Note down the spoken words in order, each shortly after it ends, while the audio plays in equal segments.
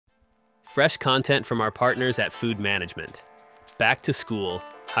fresh content from our partners at Food Management. Back to school,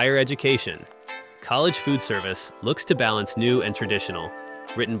 higher education. College Foodservice looks to balance new and traditional.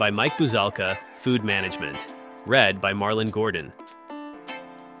 Written by Mike Buzalka, Food Management. Read by Marlon Gordon.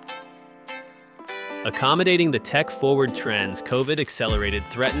 Accommodating the tech-forward trends COVID accelerated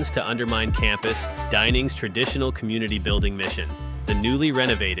threatens to undermine campus dining's traditional community building mission. The newly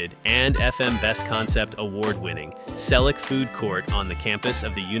renovated and FM Best Concept award-winning Selleck Food Court on the campus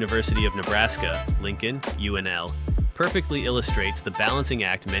of the University of Nebraska, Lincoln, UNL, perfectly illustrates the balancing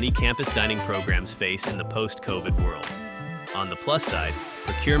act many campus dining programs face in the post-COVID world. On the plus side,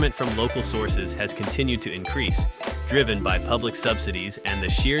 procurement from local sources has continued to increase, driven by public subsidies and the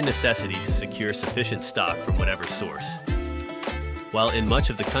sheer necessity to secure sufficient stock from whatever source. While in much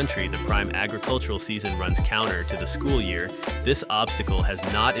of the country the prime agricultural season runs counter to the school year, this obstacle has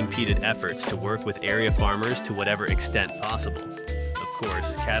not impeded efforts to work with area farmers to whatever extent possible. Of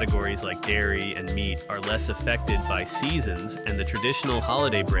course, categories like dairy and meat are less affected by seasons, and the traditional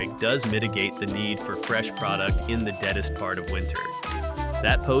holiday break does mitigate the need for fresh product in the deadest part of winter.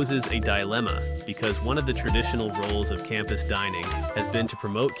 That poses a dilemma, because one of the traditional roles of campus dining has been to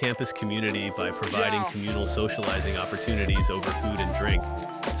promote campus community by providing communal socializing opportunities over food and drink,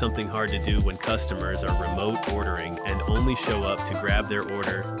 something hard to do when customers are remote ordering and only show up to grab their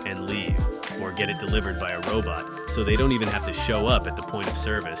order and leave, or get it delivered by a robot, so they don't even have to show up at the point of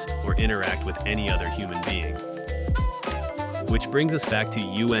service or interact with any other human being. Which brings us back to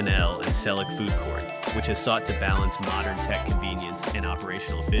UNL and Selleck Food Court, which has sought to balance modern tech convenience and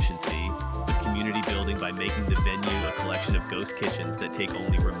operational efficiency with community building by making the venue a collection of ghost kitchens that take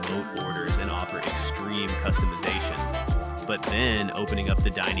only remote orders and offer extreme customization, but then opening up the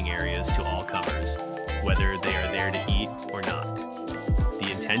dining areas to all comers, whether they are there to eat or not.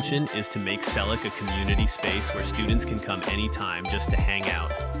 The intention is to make Selleck a community space where students can come anytime just to hang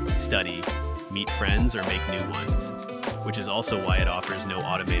out, study, meet friends, or make new ones, which is also why it offers no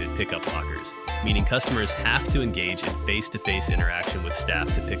automated pickup lockers, meaning customers have to engage in face-to-face interaction with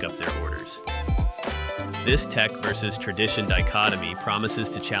staff to pick up their orders. This tech versus tradition dichotomy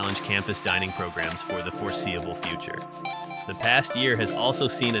promises to challenge campus dining programs for the foreseeable future. The past year has also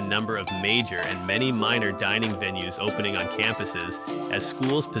seen a number of major and many minor dining venues opening on campuses as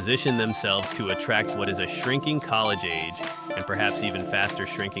schools position themselves to attract what is a shrinking college age and perhaps even faster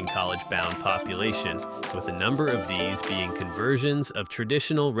shrinking college-bound population, with a number of these being conversions of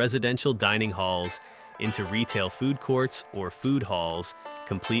traditional residential dining halls into retail food courts or food halls,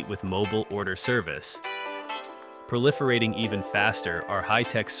 complete with mobile order service. Proliferating even faster are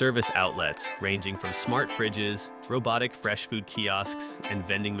high-tech service outlets ranging from smart fridges, robotic fresh food kiosks, and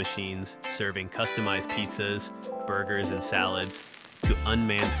vending machines serving customized pizzas, burgers, and salads, to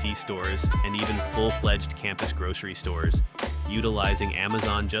unmanned C-stores and even full-fledged campus grocery stores, utilizing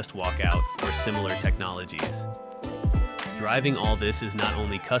Amazon Just Walkout or similar technologies. Driving all this is not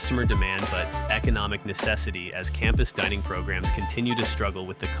only customer demand but economic necessity as campus dining programs continue to struggle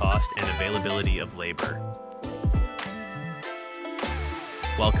with the cost and availability of labor.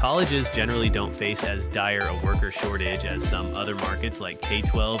 While colleges generally don't face as dire a worker shortage as some other markets like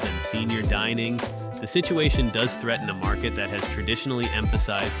K-12 and senior dining, the situation does threaten a market that has traditionally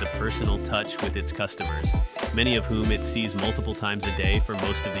emphasized the personal touch with its customers, many of whom it sees multiple times a day for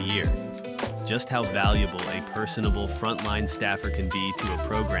most of the year. Just how valuable a personable frontline staffer can be to a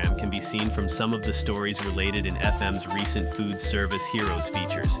program can be seen from some of the stories related in FM's recent Food Service Heroes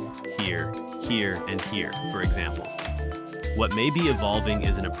features, Here, Here, and Here, for example. What may be evolving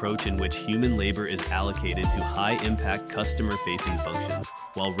is an approach in which human labor is allocated to high-impact customer-facing functions,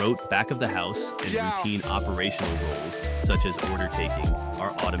 while rote back-of-the-house and routine operational roles, such as order-taking,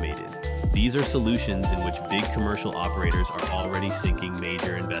 are automated. These are solutions in which big commercial operators are already sinking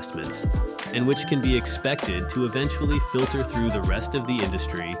major investments, and which can be expected to eventually filter through the rest of the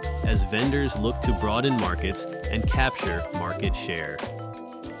industry as vendors look to broaden markets and capture market share.